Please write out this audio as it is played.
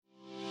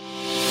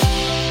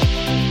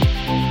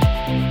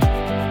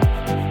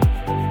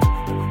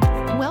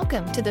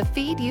to the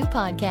Feed You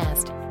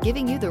podcast,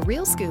 giving you the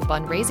real scoop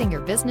on raising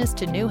your business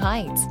to new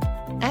heights.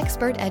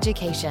 Expert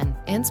education,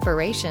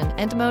 inspiration,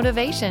 and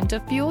motivation to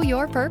fuel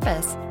your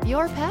purpose,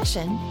 your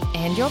passion,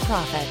 and your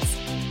profits.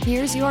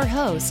 Here's your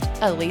host,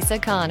 Elisa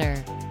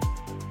Connor.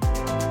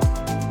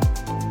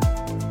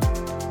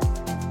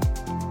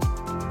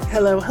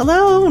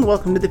 Hello, and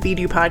welcome to the Feed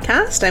You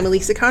podcast. I'm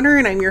Elisa Connor,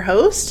 and I'm your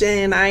host,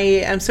 and I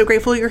am so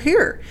grateful you're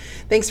here.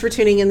 Thanks for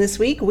tuning in this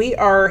week. We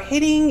are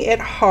hitting it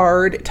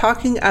hard,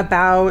 talking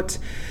about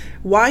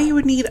why you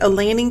would need a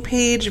landing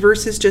page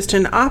versus just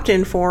an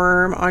opt-in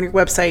form on your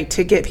website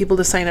to get people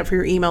to sign up for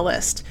your email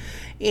list.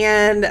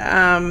 And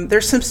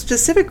there's some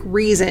specific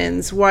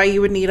reasons why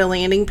you would need a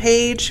landing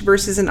page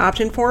versus an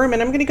opt-in form,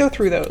 and I'm going to go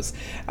through those.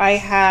 I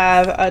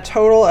have a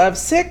total of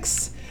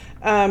 6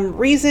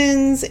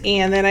 reasons,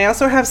 and then I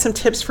also have some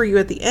tips for you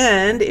at the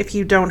end if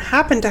you don't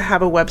happen to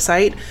have a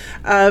website,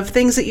 of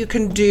things that you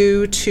can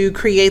do to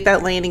create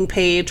that landing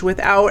page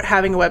without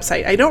having a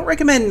website. I don't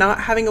recommend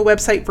not having a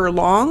website for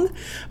long,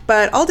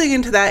 but I'll dig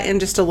into that in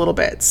just a little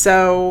bit.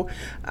 So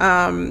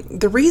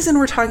the reason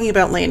we're talking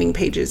about landing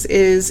pages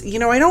is,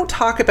 I don't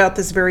talk about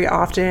this very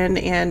often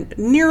and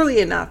nearly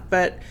enough,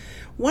 but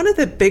one of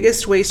the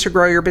biggest ways to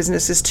grow your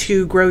business is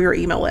to grow your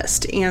email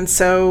list. And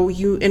so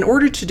in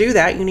order to do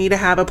that, you need to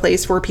have a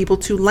place for people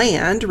to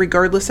land,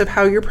 regardless of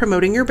how you're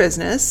promoting your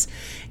business,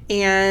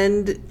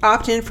 and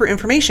opt in for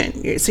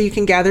information so you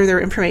can gather their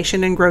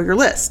information and grow your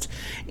list.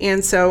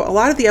 And so a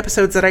lot of the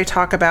episodes that I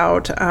talk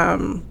about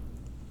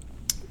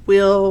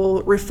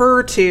will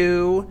refer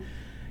to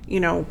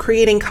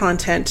creating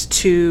content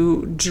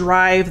to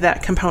drive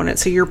that component.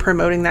 So you're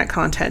promoting that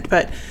content.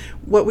 But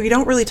what we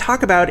don't really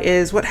talk about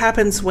is what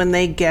happens when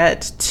they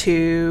get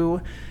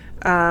to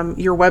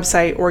your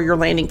website or your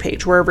landing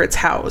page, wherever it's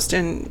housed.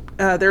 And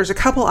there's a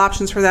couple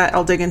options for that.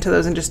 I'll dig into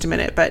those in just a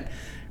minute. But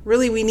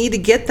really, we need to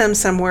get them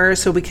somewhere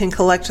so we can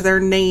collect their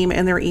name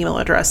and their email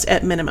address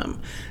at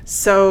minimum.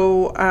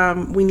 So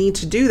we need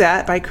to do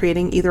that by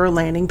creating either a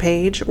landing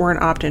page or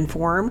an opt-in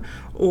form,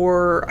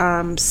 or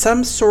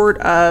some sort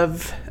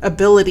of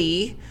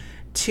ability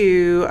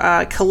to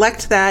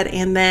collect that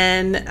and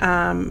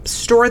then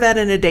store that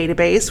in a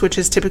database, which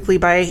is typically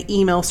by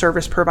email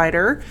service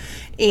provider,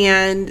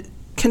 and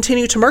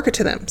continue to market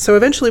to them. So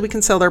eventually we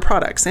can sell their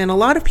products. And a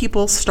lot of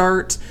people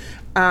start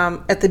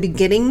at the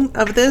beginning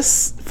of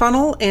this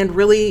funnel, and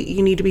really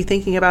you need to be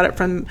thinking about it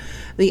from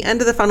the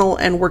end of the funnel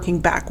and working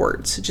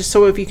backwards, just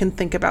so if you can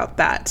think about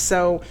that.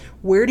 So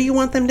where do you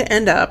want them to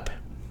end up?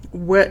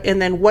 And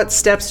then what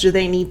steps do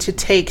they need to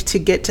take to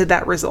get to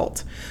that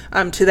result,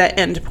 to that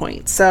end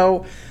point?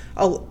 So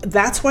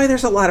that's why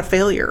there's a lot of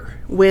failure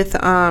with,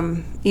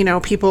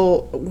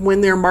 people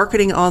when they're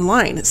marketing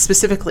online,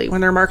 specifically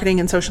when they're marketing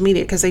in social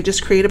media, because they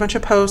just create a bunch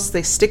of posts,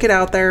 they stick it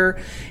out there,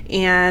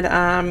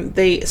 and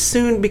they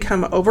soon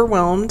become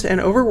overwhelmed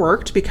and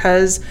overworked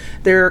because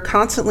they're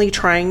constantly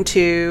trying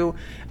to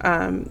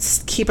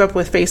keep up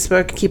with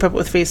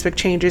Facebook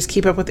changes,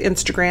 keep up with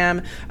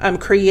Instagram,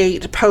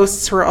 create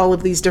posts for all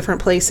of these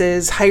different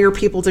places, hire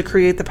people to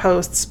create the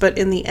posts, but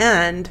in the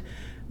end,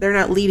 they're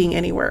not leading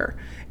anywhere.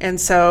 And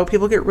so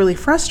people get really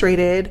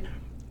frustrated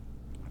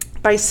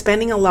by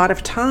spending a lot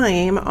of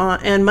time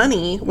and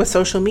money with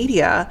social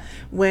media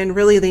when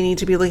really they need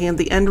to be looking at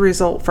the end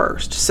result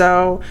first.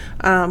 So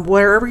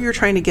wherever you're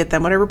trying to get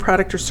them, whatever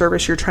product or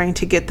service you're trying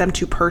to get them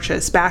to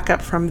purchase, back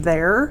up from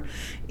there.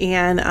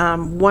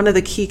 And one of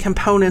the key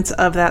components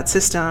of that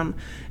system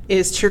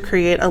is to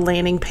create a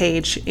landing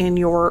page in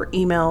your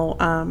email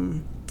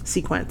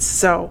sequence.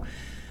 So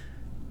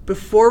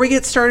before we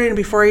get started and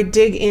before I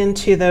dig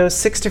into those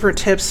 6 different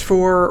tips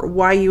for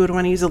why you would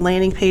want to use a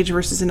landing page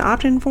versus an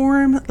opt-in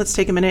form, let's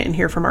take a minute and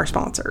hear from our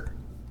sponsor.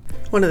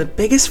 One of the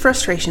biggest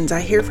frustrations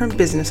I hear from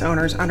business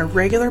owners on a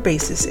regular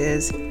basis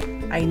is,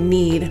 I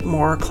need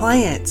more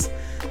clients.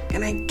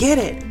 And I get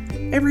it.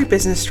 Every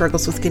business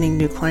struggles with getting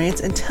new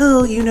clients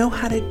until you know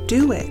how to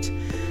do it.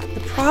 The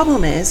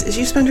problem is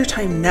you spend your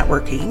time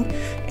networking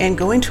and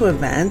going to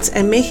events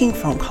and making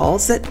phone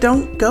calls that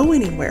don't go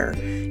anywhere.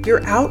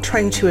 You're out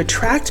trying to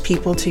attract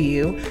people to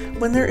you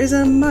when there is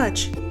a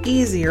much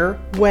easier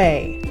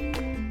way.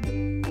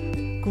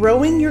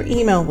 Growing your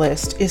email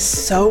list is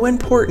so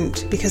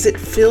important because it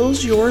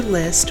fills your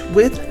list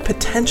with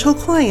potential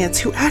clients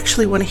who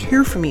actually want to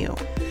hear from you.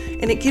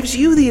 And it gives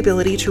you the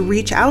ability to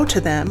reach out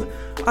to them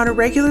on a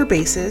regular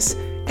basis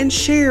and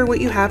share what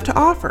you have to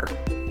offer.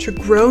 To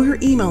grow your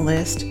email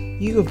list,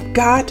 you have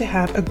got to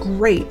have a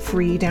great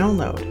free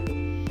download.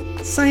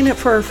 Sign up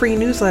for our free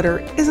newsletter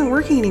isn't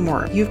working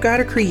anymore. You've got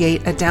to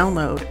create a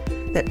download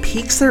that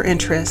piques their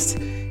interest,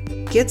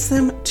 gets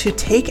them to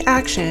take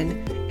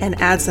action, and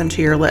adds them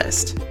to your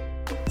list.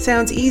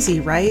 Sounds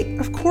easy, right?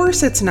 Of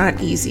course it's not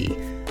easy.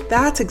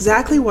 That's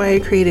exactly why I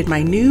created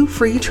my new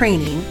free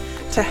training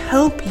to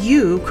help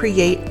you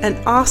create an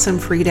awesome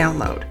free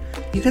download.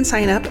 You can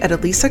sign up at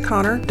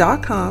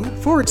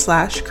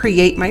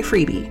elisaconnor.com/create my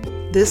freebie.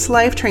 This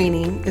live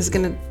training is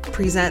going to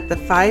present the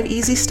 5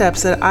 easy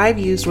steps that I've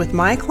used with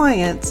my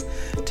clients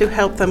to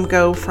help them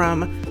go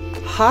from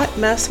hot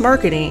mess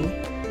marketing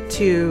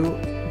to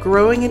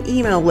growing an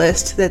email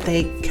list that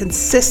they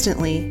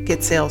consistently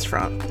get sales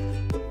from.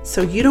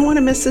 So you don't want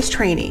to miss this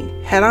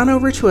training. Head on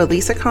over to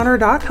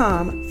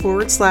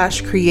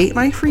alisaconnor.com/create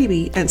my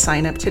freebie and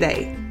sign up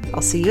today.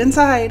 I'll see you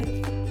inside.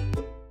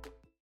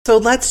 So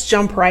let's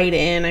jump right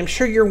in. I'm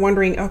sure you're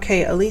wondering,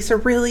 okay,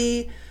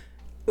 Alisa,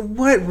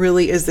 what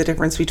really is the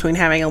difference between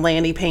having a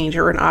landing page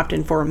or an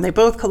opt-in form? They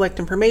both collect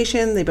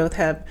information. They both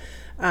have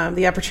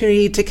the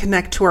opportunity to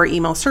connect to our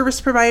email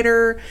service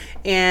provider,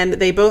 and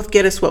they both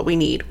get us what we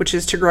need, which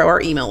is to grow our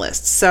email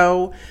list.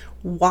 So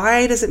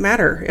why does it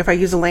matter if I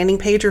use a landing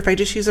page or if I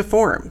just use a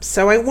form?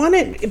 So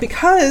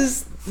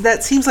because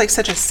that seems like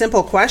such a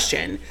simple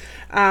question,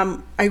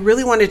 I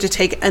really wanted to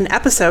take an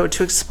episode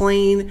to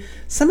explain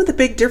some of the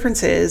big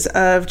differences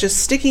of just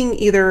sticking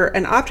either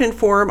an opt-in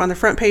form on the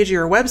front page of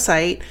your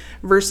website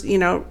versus,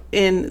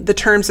 in the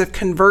terms of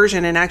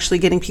conversion and actually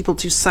getting people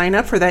to sign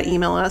up for that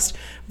email list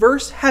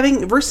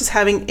versus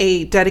having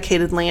a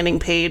dedicated landing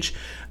page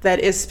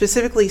that is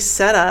specifically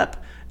set up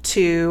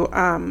to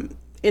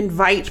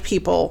invite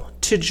people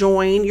to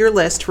join your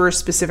list for a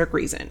specific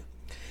reason.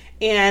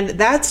 And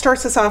that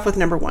starts us off with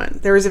number one.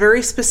 There is a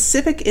very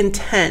specific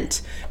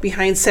intent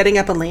behind setting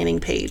up a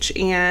landing page.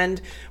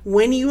 And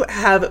when you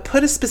have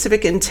put a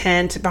specific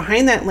intent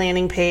behind that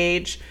landing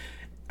page,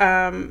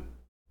 it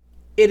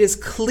is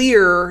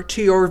clear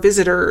to your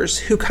visitors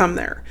who come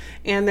there.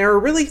 And there are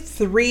really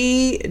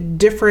three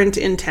different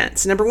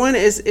intents. Number one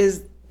is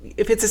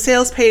if it's a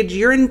sales page,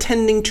 you're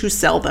intending to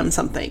sell them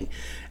something,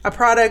 a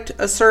product,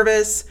 a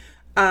service,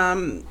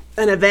 an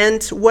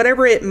event,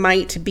 whatever it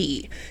might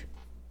be.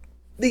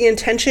 The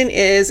intention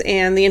is,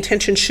 and the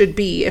intention should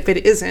be, if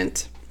it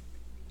isn't,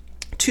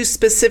 to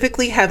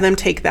specifically have them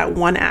take that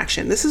one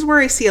action. This is where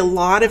I see a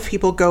lot of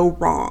people go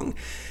wrong,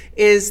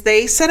 is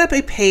they set up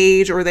a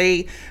page or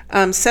they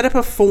set up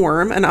a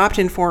form, an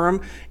opt-in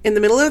form, in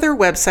the middle of their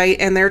website,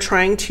 and they're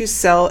trying to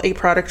sell a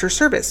product or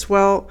service.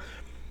 Well,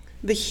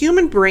 the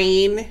human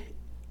brain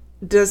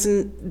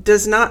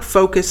does not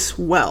focus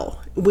well.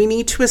 We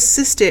need to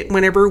assist it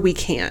whenever we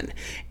can.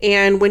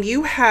 And when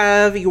you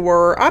have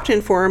your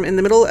opt-in form in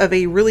the middle of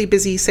a really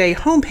busy, say,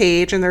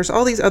 homepage, and there's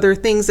all these other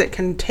things that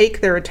can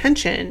take their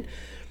attention,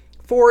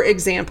 for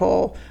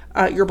example,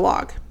 your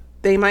blog.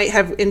 They might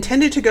have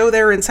intended to go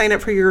there and sign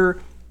up for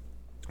your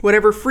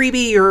whatever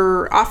freebie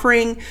you're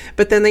offering,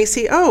 but then they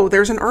see, oh,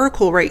 there's an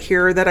article right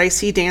here that I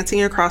see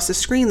dancing across the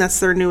screen. That's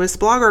their newest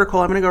blog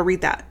article. I'm going to go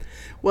read that.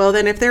 Well,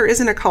 then if there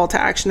isn't a call to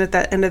action at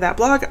that end of that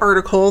blog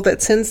article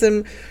that sends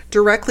them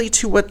directly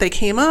to what they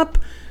came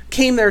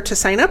there to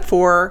sign up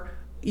for,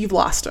 you've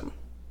lost them.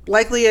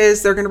 Likely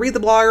is they're going to read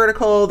the blog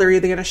article, they're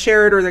either going to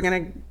share it or they're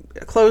going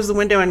to close the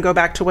window and go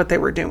back to what they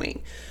were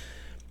doing.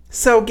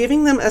 So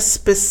giving them a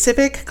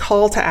specific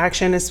call to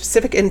action, a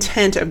specific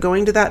intent of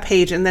going to that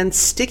page and then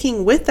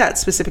sticking with that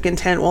specific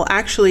intent will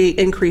actually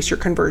increase your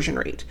conversion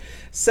rate.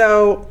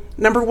 So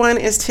number one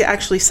is to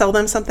actually sell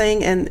them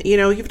something. And,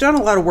 you've done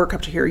a lot of work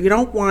up to here. You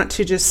don't want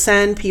to just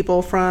send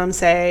people from,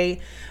 say,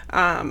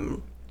 a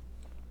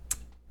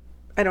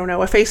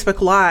Facebook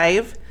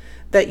Live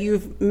that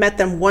you've met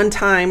them one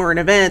time, or an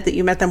event that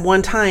you met them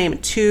one time,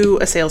 to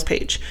a sales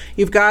page.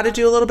 You've got to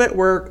do a little bit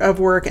of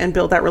work and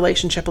build that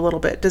relationship a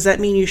little bit. Does that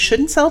mean you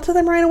shouldn't sell to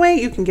them right away?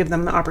 You can give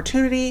them the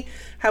opportunity.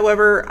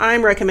 However,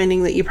 I'm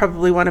recommending that you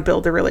probably want to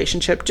build the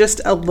relationship just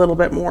a little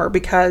bit more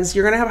because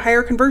you're going to have a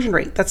higher conversion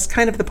rate. That's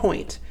kind of the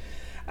point.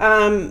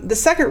 The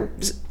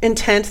second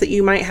intent that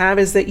you might have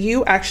is that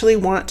you actually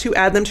want to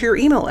add them to your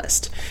email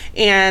list.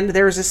 And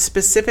there's a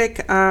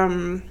specific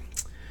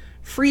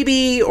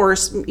freebie, or,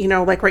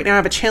 like right now I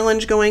have a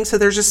challenge going. So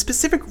there's a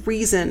specific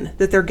reason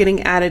that they're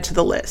getting added to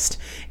the list,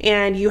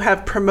 and you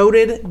have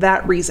promoted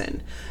that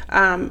reason.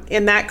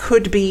 And that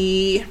could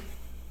be,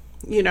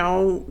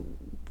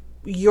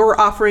 you're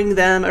offering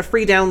them a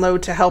free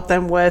download to help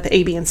them with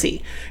A, B, and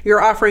C.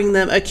 You're offering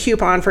them a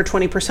coupon for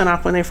 20%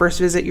 off when they first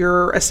visit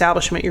your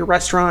establishment, your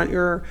restaurant,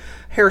 your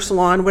hair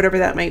salon, whatever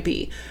that might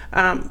be.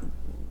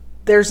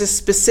 There's a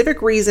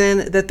specific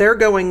reason that they're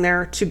going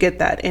there to get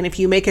that. And if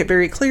you make it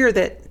very clear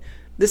that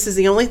this is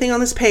the only thing on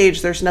this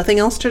page, there's nothing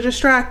else to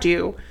distract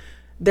you,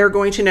 they're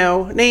going to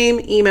know name,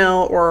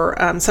 email, or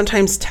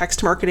sometimes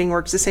text marketing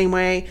works the same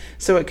way.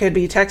 So it could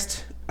be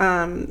text,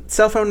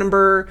 cell phone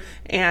number,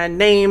 and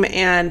name,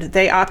 and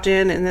they opt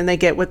in, and then they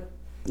get what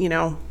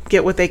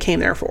they came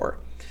there for.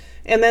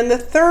 And then the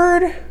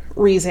third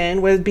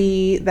reason would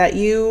be that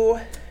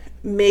you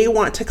may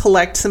want to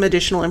collect some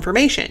additional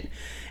information.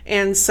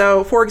 And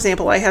so, for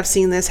example, I have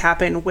seen this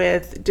happen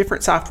with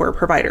different software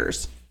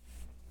providers.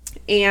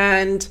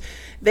 And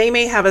they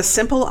may have a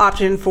simple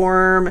opt-in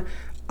form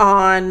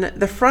on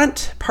the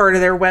front part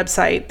of their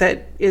website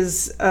that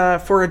is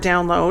for a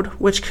download,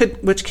 which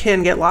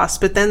can get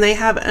lost. But then they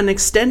have an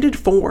extended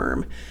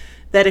form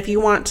that if you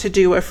want to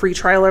do a free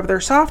trial of their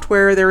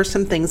software, there are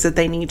some things that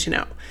they need to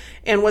know.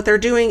 And what they're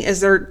doing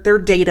is they're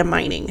data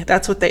mining.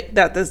 That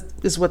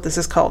is what this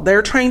is called.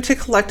 They're trying to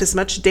collect as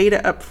much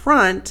data up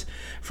front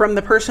from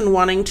the person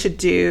wanting to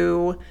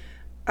do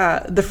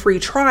the free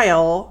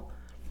trial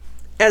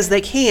as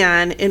they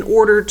can in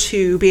order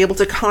to be able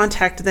to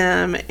contact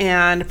them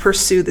and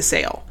pursue the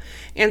sale.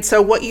 And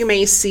so what you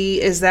may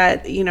see is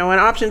that, an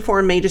opt-in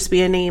form may just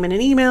be a name and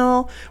an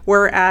email,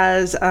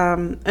 whereas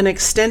an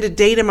extended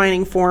data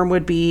mining form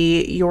would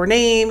be your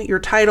name, your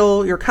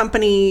title, your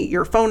company,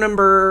 your phone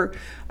number,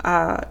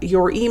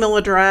 your email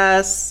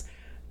address,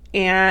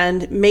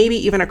 and maybe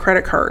even a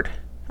credit card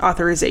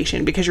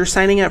authorization, because you're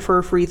signing up for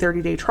a free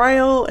 30-day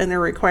trial and they're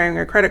requiring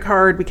a credit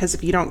card, because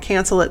if you don't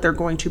cancel it, they're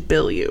going to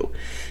bill you.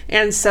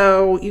 And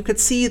so you could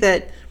see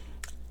that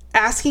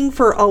asking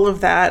for all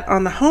of that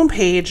on the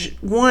homepage,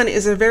 one,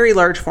 is a very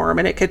large form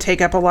and it could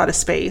take up a lot of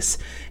space.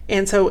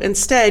 And so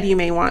instead, you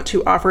may want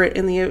to offer it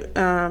in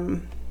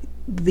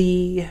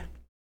the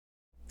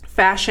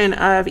fashion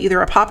of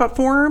either a pop-up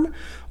form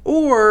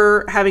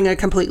or having a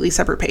completely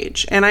separate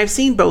page. And I've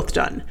seen both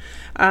done.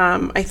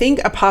 I think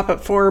a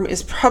pop-up form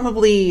is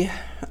probably,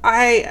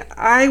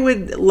 I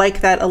would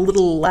like that a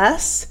little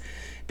less,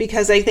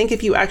 because I think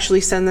if you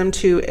actually send them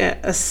to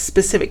a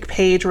specific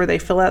page where they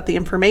fill out the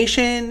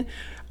information,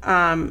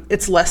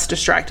 it's less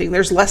distracting.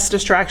 There's less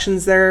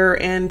distractions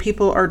there, and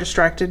people are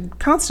distracted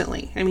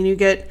constantly. I mean, you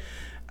get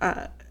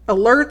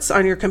alerts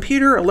on your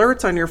computer,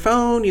 alerts on your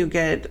phone, you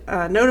get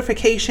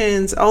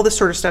notifications, all this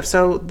sort of stuff.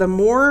 So the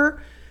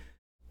more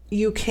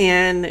you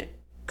can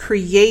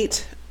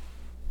create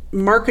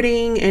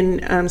marketing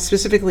and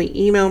specifically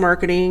email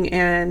marketing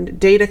and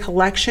data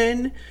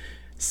collection,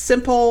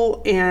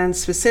 simple and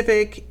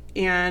specific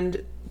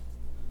and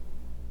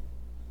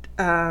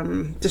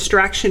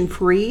distraction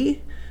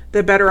free,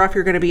 the better off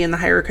you're going to be and the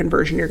higher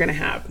conversion you're going to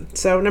have.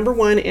 So number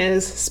one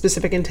is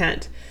specific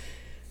intent.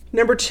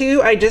 Number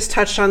two, I just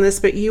touched on this,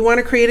 but you want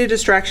to create a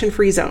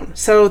distraction-free zone.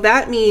 So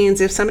that means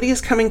if somebody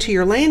is coming to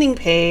your landing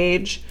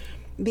page,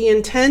 the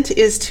intent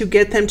is to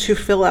get them to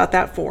fill out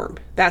that form.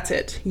 That's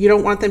it. You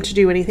don't want them to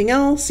do anything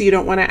else. You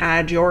don't want to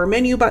add your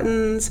menu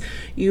buttons.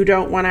 You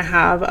don't want to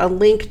have a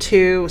link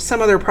to some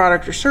other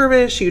product or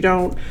service. You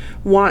don't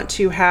want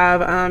to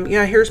have,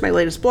 here's my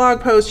latest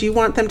blog post. You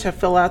want them to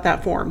fill out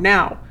that form.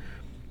 Now,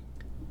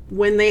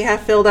 when they have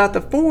filled out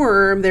the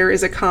form, there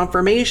is a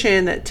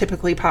confirmation that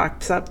typically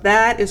pops up.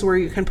 That is where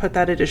you can put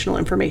that additional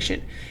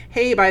information.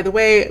 Hey, by the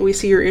way, we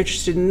see you're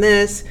interested in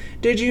this.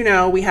 Did you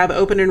know we have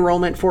open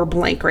enrollment for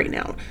blank right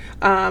now?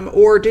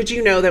 Or did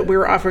you know that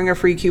we're offering a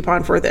free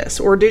coupon for this?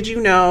 Or did you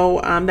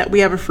know that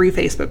we have a free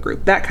Facebook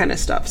group? That kind of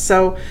stuff.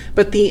 So,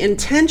 but the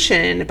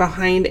intention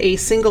behind a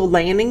single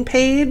landing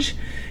page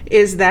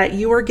is that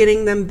you are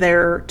getting them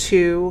there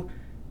to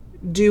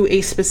do a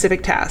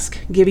specific task,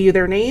 give you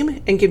their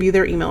name and give you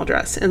their email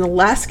address. And the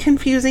less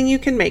confusing you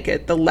can make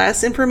it, the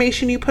less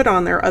information you put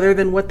on there other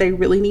than what they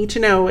really need to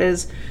know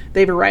is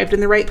they've arrived in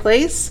the right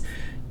place.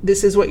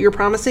 This is what you're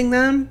promising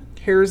them.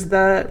 Here's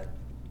the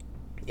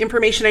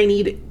information I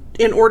need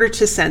in order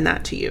to send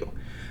that to you.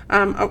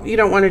 You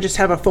don't want to just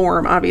have a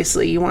form,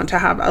 obviously. You want to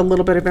have a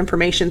little bit of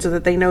information so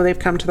that they know they've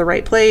come to the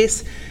right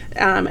place.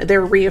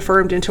 They're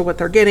reaffirmed into what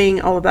they're getting,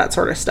 all of that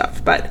sort of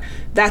stuff. But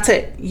that's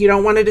it. You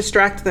don't want to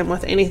distract them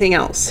with anything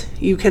else.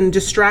 You can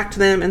distract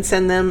them and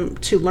send them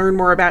to learn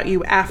more about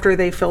you after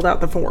they filled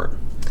out the form.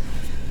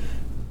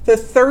 The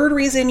third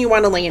reason you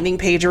want a landing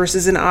page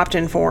versus an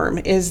opt-in form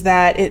is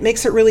that it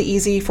makes it really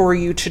easy for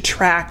you to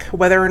track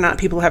whether or not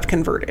people have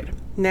converted.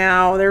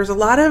 Now, there's a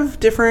lot of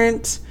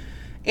different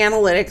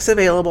analytics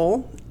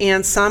available,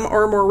 and some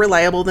are more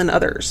reliable than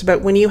others.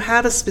 But when you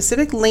have a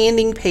specific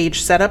landing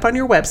page set up on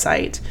your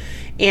website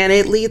and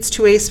it leads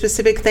to a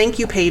specific thank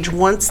you page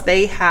once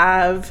they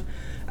have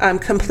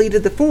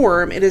completed the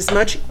form, it is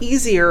much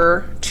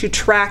easier to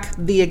track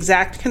the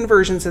exact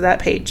conversions of that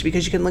page,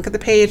 because you can look at the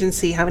page and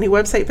see how many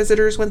website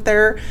visitors went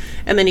there,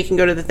 and then you can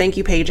go to the thank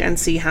you page and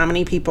see how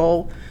many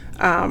people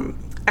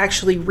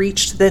actually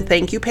reached the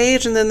thank you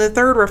page. And then the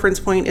third reference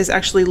point is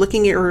actually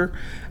looking at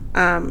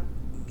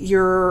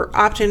your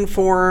opt-in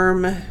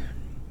form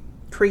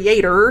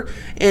creator.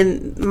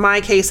 In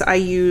my case, I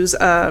use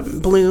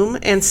Bloom,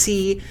 and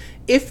see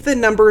if the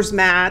numbers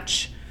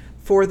match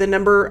for the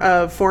number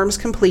of forms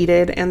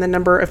completed and the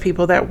number of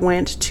people that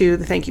went to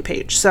the thank you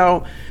page.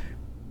 So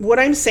what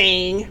I'm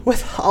saying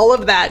with all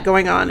of that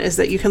going on is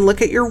that you can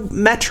look at your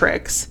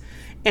metrics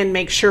and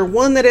make sure,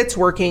 one, that it's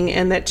working,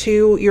 and that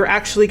two, you're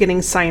actually getting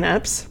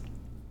signups,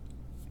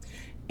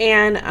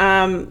 and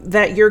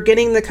that you're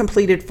getting the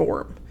completed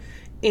form.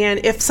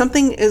 And if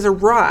something is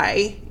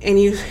awry and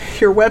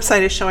your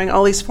website is showing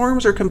all these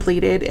forms are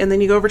completed, and then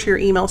you go over to your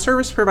email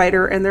service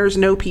provider and there's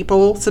no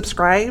people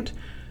subscribed,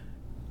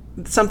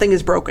 something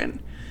is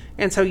broken.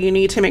 And so you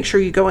need to make sure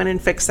you go in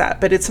and fix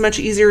that. But it's much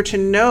easier to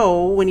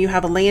know when you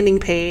have a landing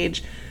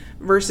page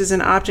versus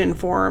an opt-in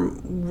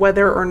form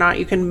whether or not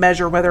you can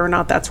measure whether or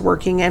not that's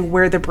working and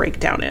where the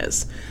breakdown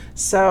is.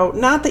 So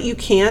not that you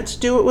can't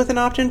do it with an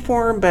opt-in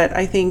form, but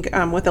I think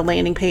with a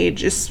landing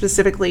page,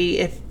 specifically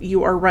if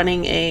you are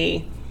running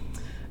a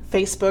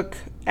Facebook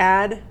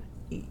ad,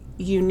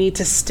 you need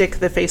to stick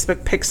the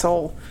Facebook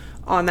pixel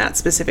on that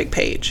specific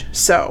page.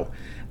 So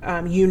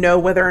you know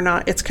whether or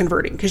not it's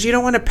converting, because you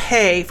don't want to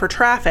pay for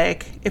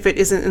traffic if it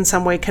isn't in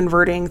some way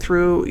converting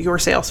through your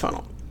sales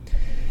funnel.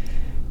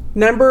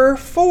 Number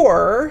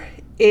 4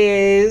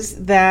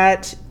 is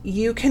that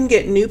you can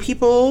get new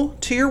people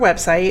to your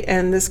website.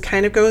 And this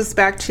kind of goes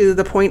back to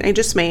the point I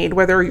just made,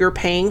 whether you're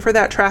paying for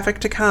that traffic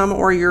to come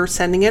or you're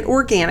sending it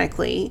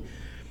organically.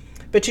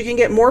 But you can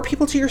get more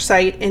people to your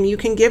site and you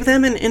can give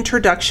them an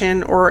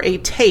introduction or a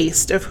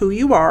taste of who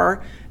you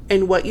are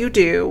and what you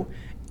do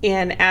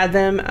and add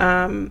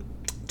them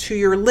to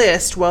your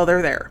list while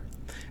they're there.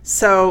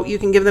 So you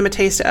can give them a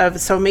taste of,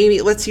 so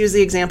maybe let's use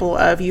the example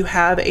of you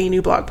have a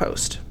new blog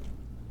post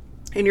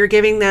and you're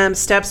giving them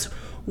steps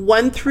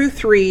 1 through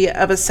 3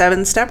 of a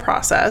 7-step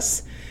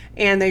process,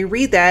 and they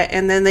read that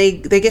and then they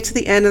get to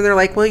the end and they're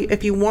like, well,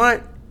 if you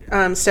want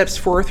steps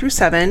 4 through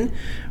 7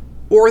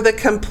 or the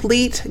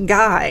complete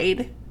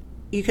guide,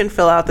 you can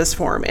fill out this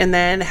form and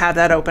then have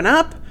that open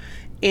up.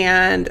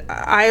 And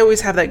I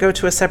always have that go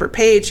to a separate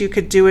page. You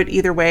could do it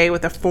either way,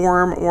 with a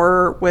form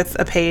or with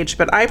a page,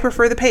 but I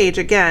prefer the page.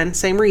 Again,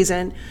 same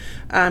reason.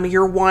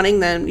 You're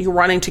wanting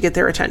to get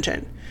their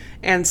attention.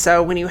 And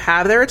so when you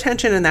have their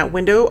attention and that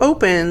window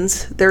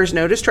opens, there's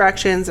no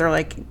distractions. They're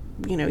like,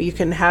 you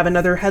can have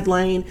another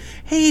headline.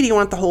 Hey, do you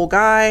want the whole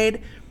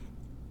guide?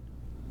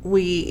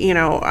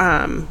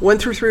 1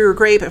 through 3 are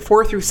great, but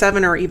 4 through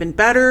 7 are even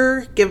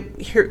better.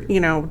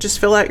 Just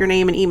fill out your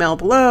name and email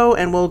below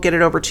and we'll get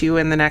it over to you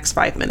in the next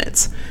 5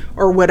 minutes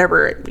or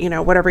whatever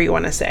you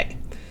want to say.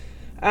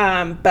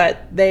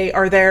 But they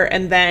are there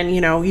and then,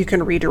 you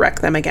can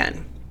redirect them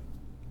again.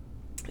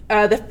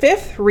 The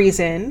 5th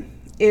reason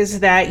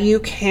is that you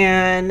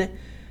can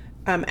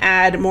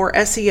add more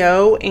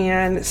SEO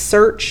and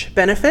search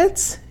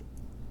benefits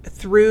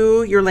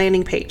through your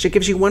landing page. It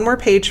gives you one more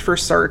page for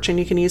search, and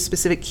you can use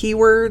specific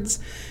keywords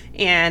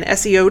and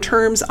SEO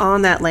terms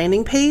on that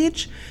landing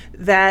page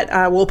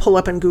that will pull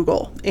up in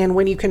Google. And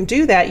when you can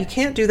do that, you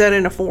can't do that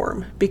in a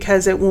form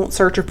because it won't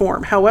search a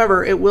form.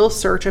 However, it will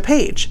search a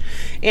page.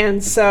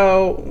 And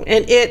so,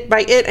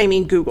 by it, I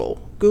mean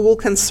Google. Google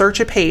can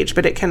search a page,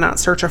 but it cannot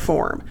search a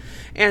form.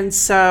 And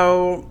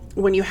so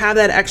when you have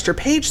that extra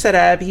page set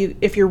up,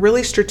 if you're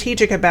really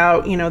strategic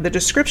about, the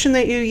description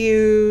that you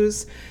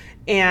use,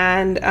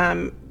 and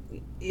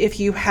if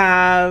you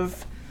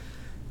have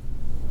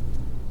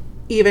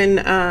even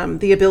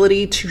the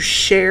ability to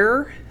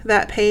share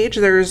that page,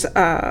 there's,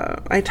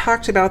 I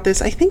talked about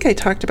this, I think I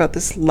talked about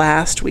this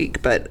last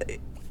week, but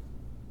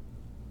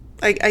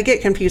I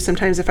get confused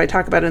sometimes if I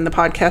talk about it in the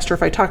podcast or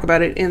if I talk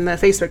about it in the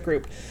Facebook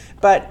group.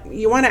 But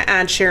you want to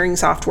add sharing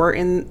software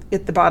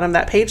at the bottom of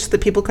that page so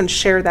that people can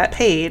share that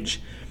page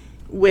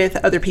with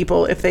other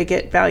people if they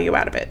get value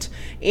out of it.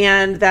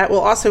 And that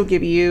will also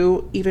give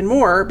you even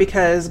more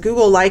because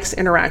Google likes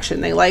interaction.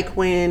 They like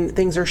when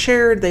things are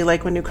shared. They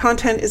like when new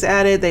content is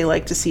added. They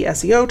like to see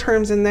SEO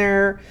terms in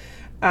there.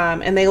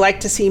 And they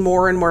like to see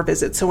more and more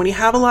visits. So when you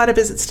have a lot of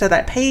visits to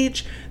that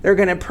page, they're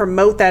going to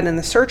promote that in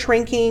the search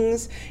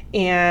rankings,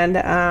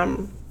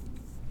 and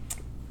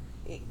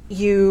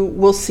you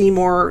will see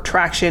more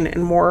traction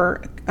and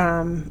more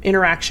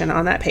interaction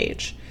on that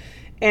page.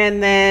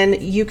 And then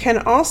you can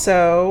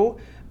also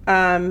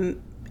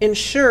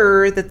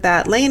ensure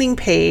that landing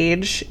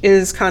page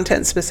is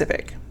content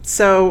specific.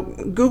 So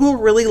Google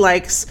really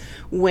likes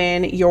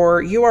when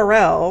your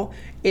URL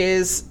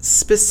is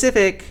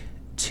specific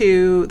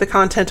to the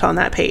content on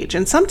that page.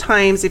 And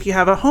sometimes if you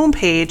have a home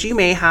page, you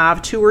may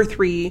have 2 or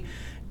 3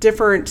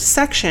 different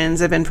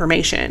sections of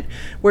information.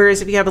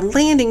 Whereas if you have a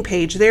landing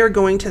page, they're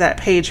going to that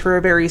page for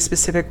a very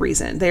specific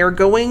reason. They are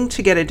going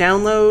to get a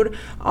download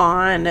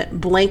on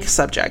blank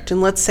subject.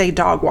 And let's say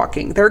dog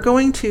walking. They're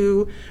going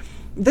to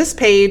this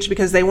page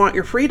because they want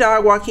your free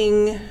dog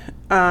walking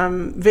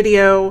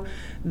video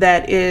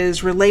that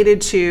is related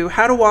to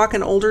how to walk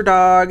an older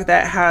dog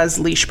that has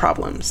leash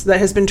problems, that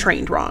has been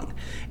trained wrong.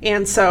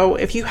 And so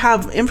if you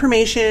have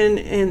information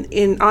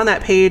on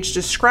that page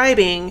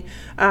describing,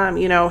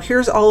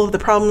 here's all of the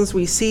problems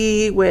we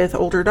see with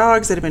older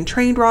dogs that have been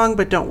trained wrong,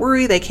 but don't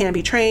worry, they can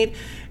be trained.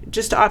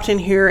 Just opt in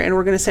here and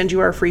we're going to send you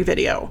our free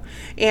video.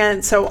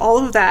 And so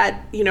all of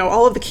that,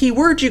 all of the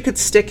keywords you could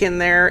stick in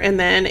there. And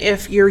then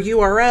if your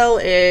URL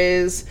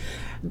is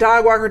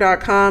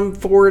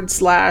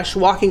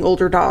dogwalker.com/walking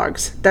older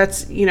dogs,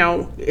 that's,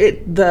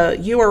 the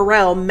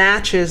URL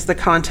matches the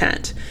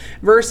content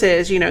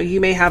versus,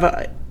 you may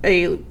have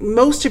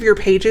most of your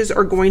pages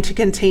are going to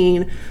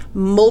contain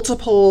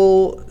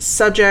multiple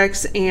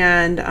subjects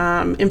and,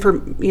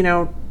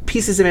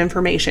 pieces of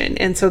information.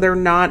 And so they're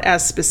not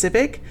as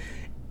specific.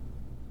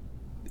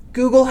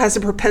 Google has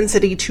a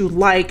propensity to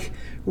like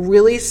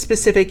really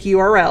specific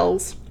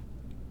URLs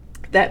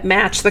that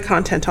match the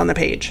content on the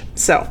page.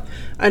 So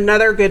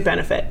another good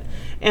benefit.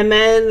 And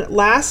then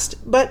last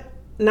but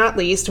not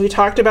least, we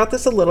talked about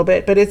this a little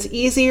bit, but it's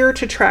easier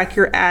to track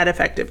your ad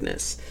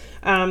effectiveness.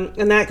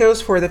 And that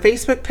goes for the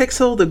Facebook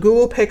Pixel, the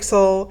Google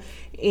Pixel,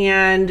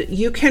 and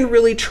you can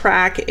really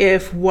track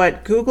if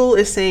what Google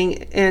is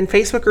saying and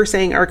Facebook are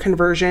saying are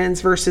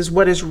conversions versus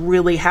what is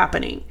really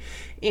happening.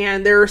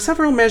 And there are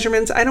several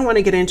measurements. I don't want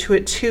to get into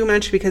it too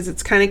much because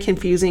it's kind of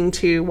confusing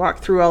to walk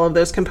through all of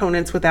those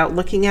components without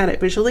looking at it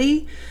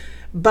visually.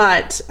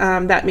 But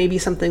that may be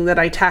something that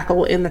I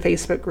tackle in the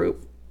Facebook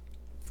group.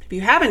 If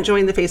you haven't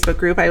joined the Facebook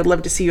group, I would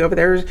love to see you over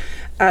there.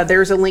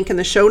 There's a link in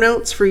the show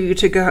notes for you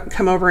to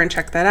come over and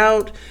check that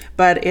out.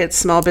 But it's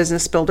Small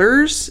Business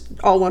Builders,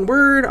 all one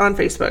word, on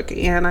Facebook.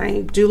 And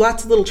I do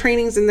lots of little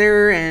trainings in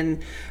there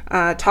and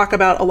talk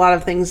about a lot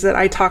of things that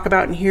I talk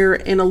about in here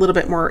in a little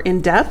bit more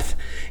in depth.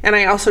 And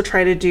I also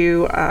try to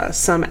do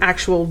some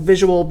actual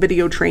visual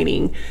video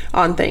training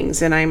on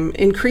things. And I'm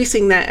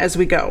increasing that as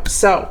we go.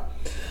 So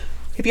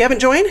if you haven't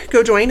joined,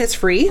 go join. It's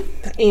free.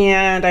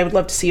 And I would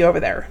love to see you over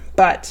there.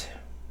 But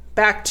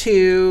back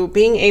to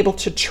being able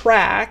to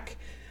track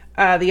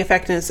the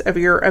effectiveness of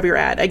your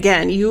ad.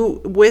 Again,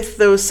 you, with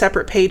those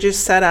separate pages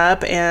set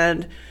up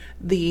and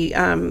the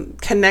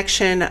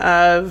connection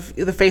of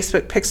the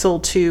Facebook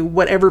pixel to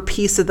whatever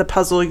piece of the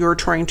puzzle you're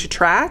trying to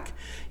track,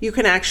 you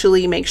can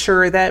actually make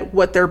sure that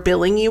what they're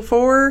billing you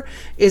for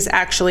is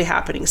actually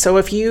happening. So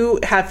if you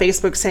have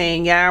Facebook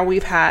saying, yeah,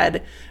 we've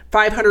had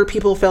 500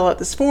 people fill out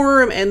this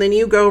form, and then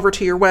you go over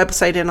to your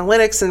website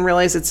analytics and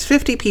realize it's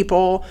 50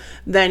 people,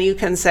 then you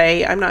can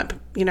say, I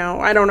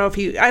don't know if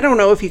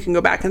you can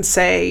go back and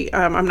say,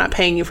 I'm not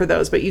paying you for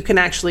those, but you can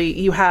actually,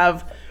 you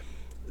have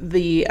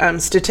the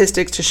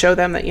statistics to show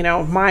them that,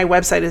 my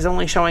website is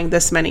only showing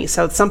this many.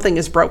 So something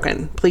is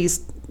broken.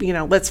 Please,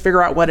 let's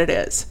figure out what it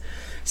is.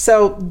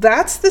 So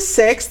that's the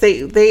 6.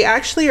 They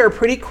actually are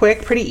pretty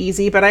quick, pretty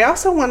easy, but I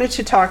also wanted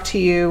to talk to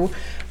you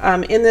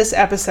in this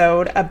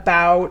episode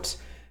about,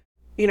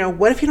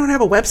 what if you don't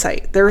have a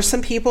website? There are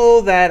some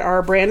people that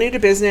are brand new to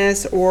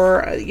business,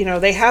 or,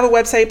 they have a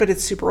website, but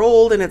it's super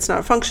old and it's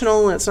not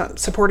functional and it's not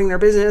supporting their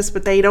business,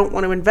 but they don't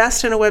want to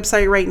invest in a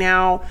website right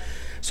now.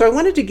 So I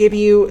wanted to give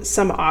you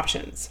some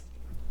options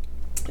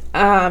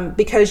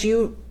because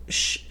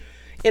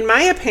in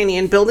my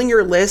opinion, building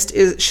your list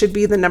should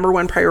be the number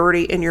one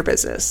priority in your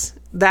business.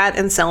 That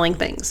and selling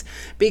things.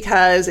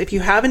 Because if you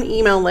have an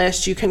email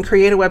list, you can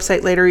create a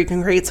website later, you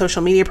can create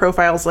social media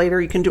profiles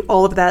later, you can do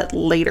all of that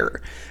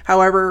later.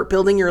 However,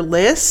 building your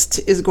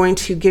list is going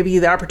to give you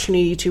the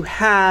opportunity to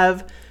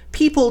have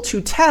people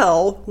to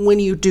tell when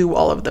you do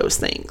all of those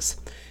things.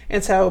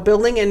 And so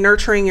building and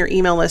nurturing your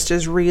email list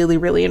is really,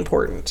 really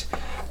important.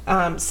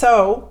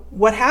 So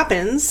what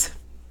happens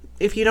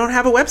if you don't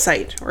have a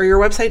website or your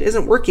website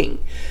isn't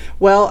working?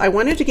 Well, I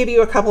wanted to give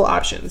you a couple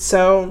options.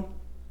 So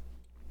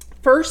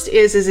first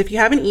is if you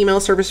have an email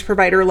service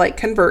provider like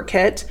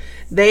ConvertKit,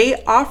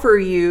 they offer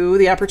you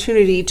the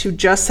opportunity to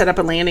just set up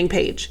a landing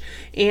page.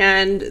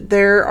 And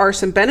there are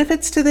some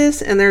benefits to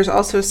this, and there's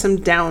also some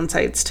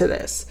downsides to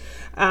this.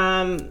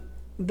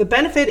 The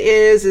benefit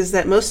is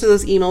that most of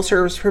those email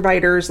service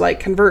providers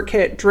like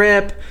ConvertKit,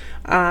 Drip,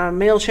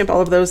 MailChimp,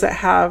 all of those that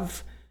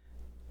have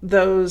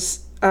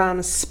those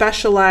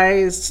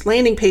specialized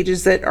landing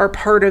pages that are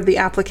part of the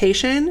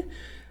application,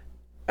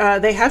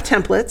 they have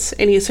templates,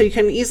 and so you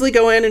can easily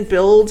go in and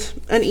build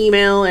an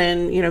email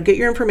and get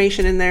your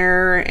information in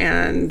there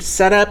and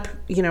set up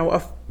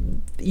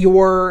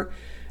your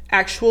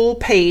actual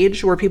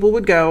page where people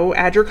would go,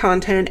 add your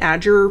content,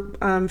 add your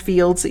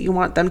fields that you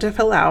want them to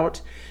fill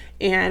out,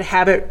 and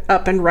have it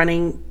up and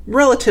running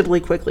relatively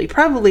quickly,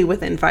 probably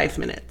within 5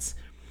 minutes.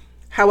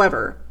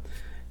 However,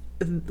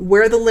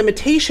 where the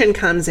limitation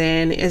comes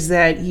in is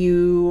that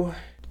you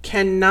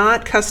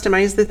cannot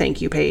customize the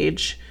thank you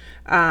page.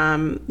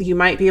 You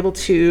might be able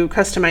to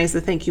customize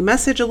the thank you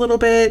message a little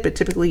bit, but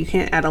typically you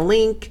can't add a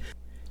link.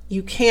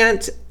 You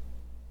can't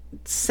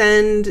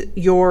send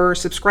your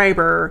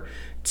subscriber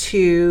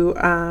to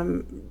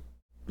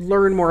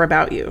learn more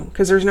about you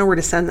because there's nowhere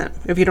to send them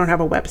if you don't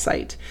have a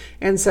website.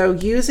 And so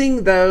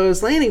using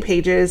those landing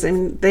pages,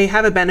 and they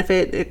have a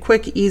benefit,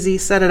 quick, easy,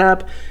 set it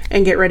up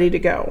and get ready to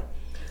go.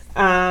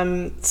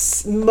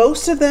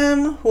 Most of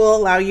them will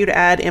allow you to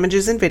add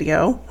images and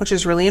video, which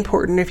is really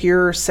important if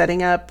you're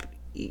setting up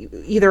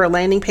either a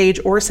landing page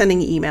or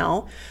sending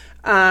email,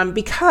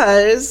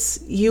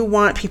 because you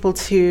want people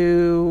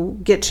to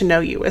get to know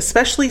you,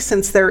 especially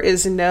since there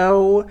is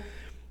no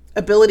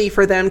ability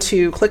for them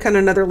to click on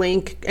another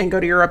link and go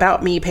to your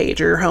About Me page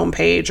or your home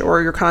page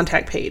or your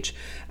contact page.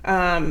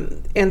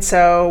 And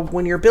so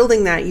when you're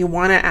building that, you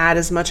want to add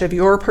as much of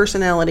your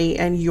personality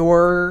and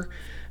your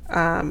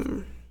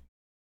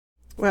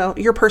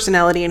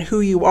personality and who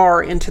you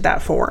are into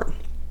that form.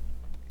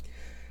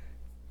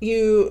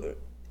 You,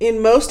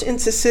 in most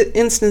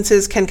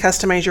instances, can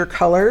customize your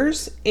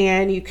colors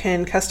and you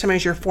can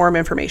customize your form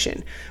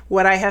information.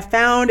 What I have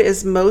found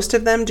is most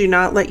of them do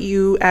not let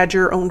you add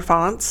your own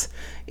fonts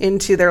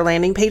into their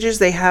landing pages.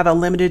 They have a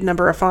limited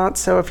number of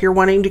fonts. So if you're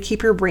wanting to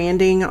keep your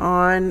branding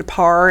on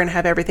par and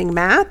have everything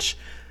match,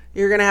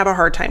 you're going to have a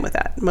hard time with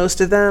that.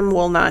 Most of them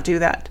will not do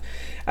that.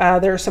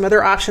 There are some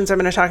other options I'm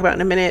going to talk about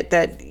in a minute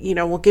that,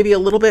 will give you a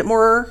little bit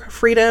more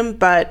freedom,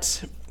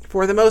 but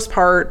for the most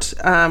part,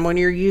 when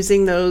you're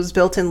using those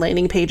built-in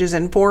landing pages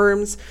and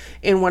forms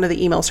in one of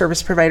the email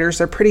service providers,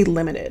 they're pretty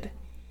limited.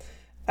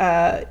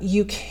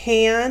 You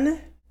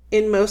can,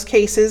 in most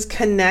cases,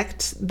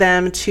 connect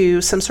them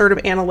to some sort of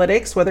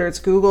analytics, whether it's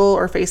Google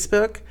or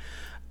Facebook,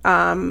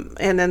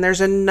 And then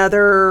there's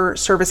another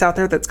service out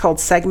there that's called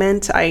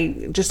Segment.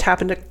 I just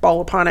happened to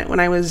fall upon it when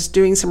I was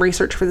doing some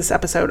research for this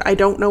episode. I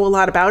don't know a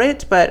lot about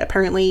it, but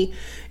apparently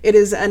it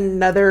is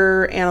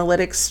another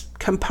analytics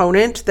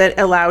component that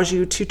allows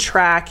you to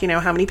track,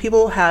 how many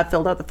people have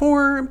filled out the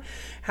form,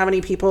 how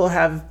many people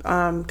have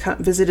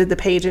visited the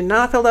page and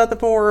not filled out the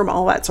form,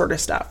 all that sort of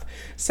stuff,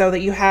 so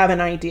that you have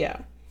an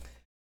idea.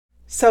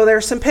 So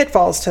there's some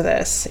pitfalls to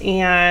this,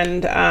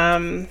 and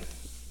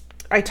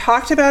I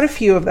talked about a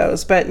few of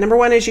those, but number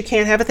one is you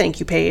can't have a thank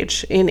you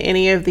page in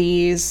any of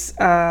these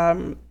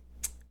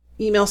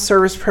email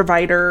service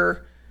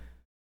provider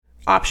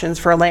options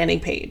for a landing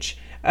page.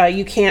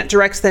 You can't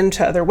direct them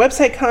to other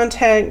website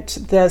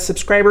content. The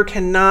subscriber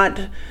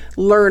cannot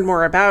learn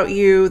more about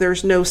you.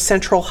 There's no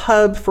central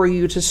hub for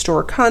you to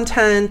store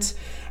content.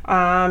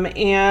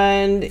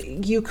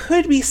 And you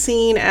could be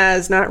seen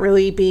as not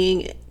really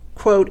being,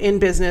 quote, in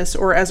business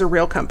or as a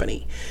real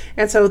company.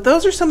 And so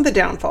those are some of the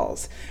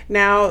downfalls.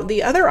 Now,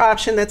 the other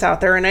option that's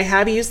out there, and I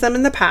have used them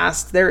in the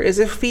past, there is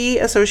a fee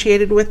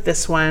associated with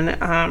this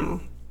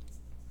one,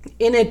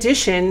 in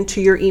addition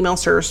to your email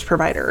service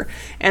provider,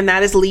 and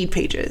that is Lead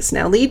Pages.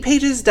 Now, Lead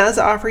Pages does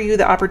offer you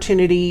the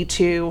opportunity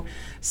to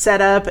set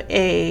up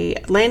a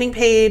landing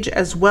page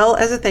as well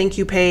as a thank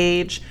you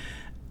page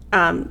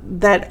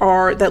that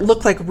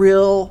look like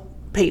real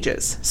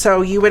pages.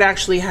 So you would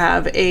actually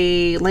have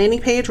a landing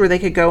page where they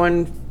could go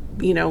and,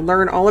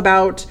 learn all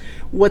about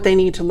what they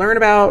need to learn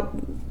about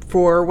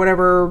for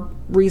whatever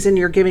reason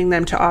you're giving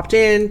them to opt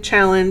in,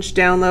 challenge,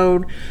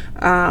 download,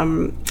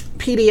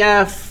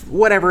 PDF,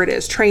 whatever it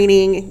is,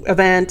 training,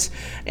 event,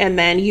 and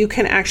then you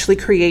can actually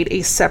create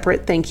a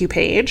separate thank you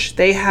page.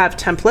 They have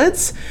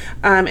templates,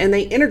 and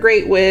they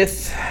integrate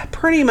with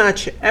pretty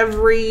much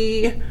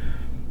every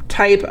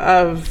type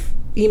of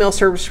email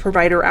service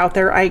provider out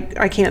there.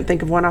 I can't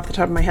think of one off the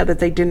top of my head that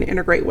they didn't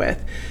integrate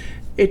with.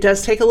 It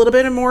does take a little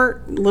bit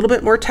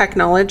more tech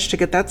knowledge to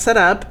get that set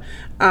up,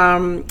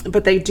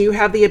 but they do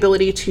have the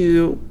ability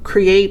to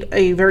create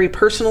a very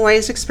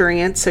personalized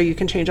experience. So you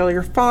can change all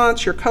your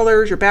fonts, your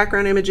colors, your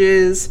background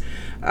images,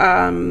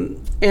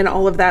 and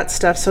all of that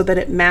stuff so that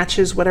it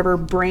matches whatever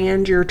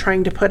brand you're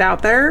trying to put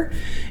out there,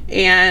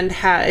 and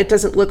it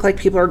doesn't look like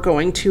people are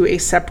going to a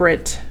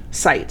separate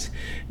site.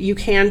 You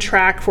can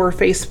track for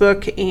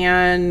Facebook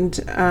and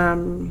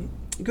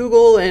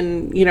Google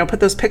and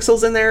put those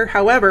pixels in there.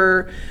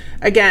 However,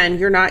 again,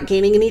 you're not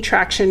gaining any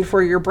traction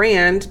for your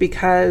brand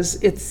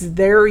because it's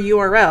their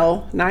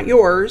URL, not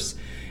yours.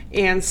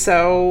 And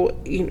so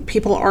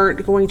people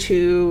aren't going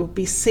to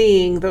be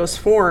seeing those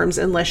forms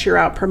unless you're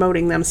out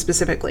promoting them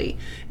specifically.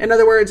 In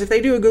other words, if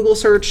they do a Google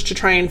search to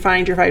try and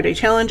find your 5-day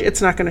challenge,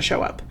 it's not going to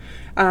show up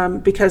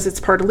because it's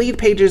part of Lead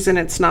Pages and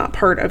it's not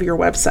part of your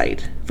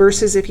website.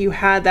 Versus if you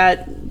had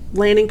that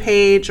landing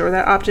page or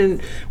that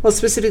opt-in, well,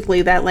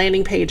 specifically that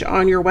landing page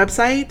on your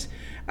website,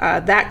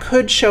 that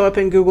could show up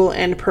in Google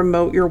and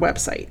promote your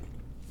website.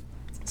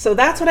 So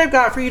that's what I've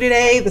got for you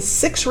today. The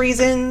 6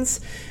 reasons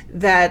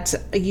that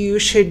you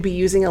should be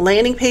using a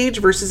landing page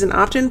versus an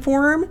opt-in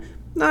form.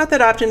 Not that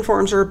opt-in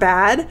forms are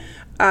bad,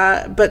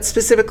 but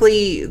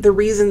specifically the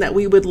reason that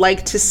we would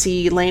like to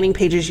see landing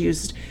pages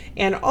used.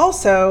 And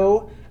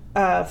also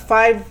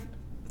 5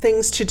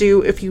 things to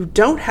do if you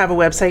don't have a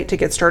website to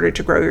get started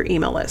to grow your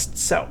email list.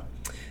 So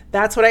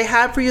that's what I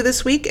have for you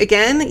this week.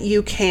 Again,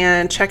 you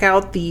can check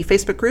out the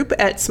Facebook group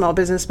at Small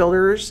Business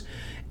Builders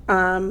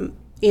on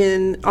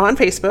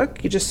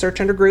Facebook. You just search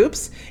under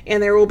groups,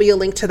 and there will be a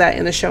link to that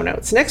in the show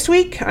notes. Next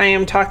week, I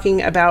am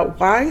talking about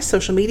why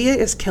social media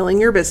is killing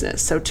your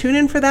business. So tune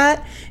in for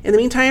that. In the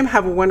meantime,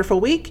 have a wonderful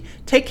week.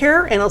 Take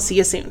care, and I'll see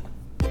you soon.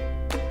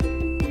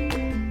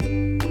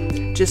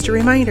 Just a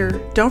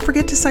reminder, don't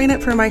forget to sign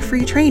up for my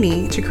free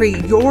training to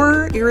create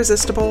your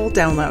irresistible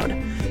download.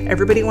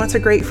 Everybody wants a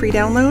great free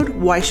download.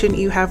 Why shouldn't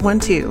you have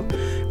one too?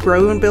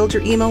 Grow and build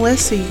your email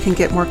list so you can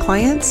get more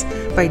clients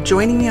by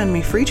joining me on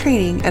my free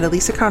training at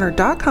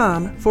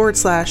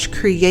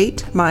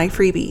elisaconnor.com/create my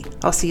freebie.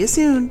 I'll see you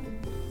soon.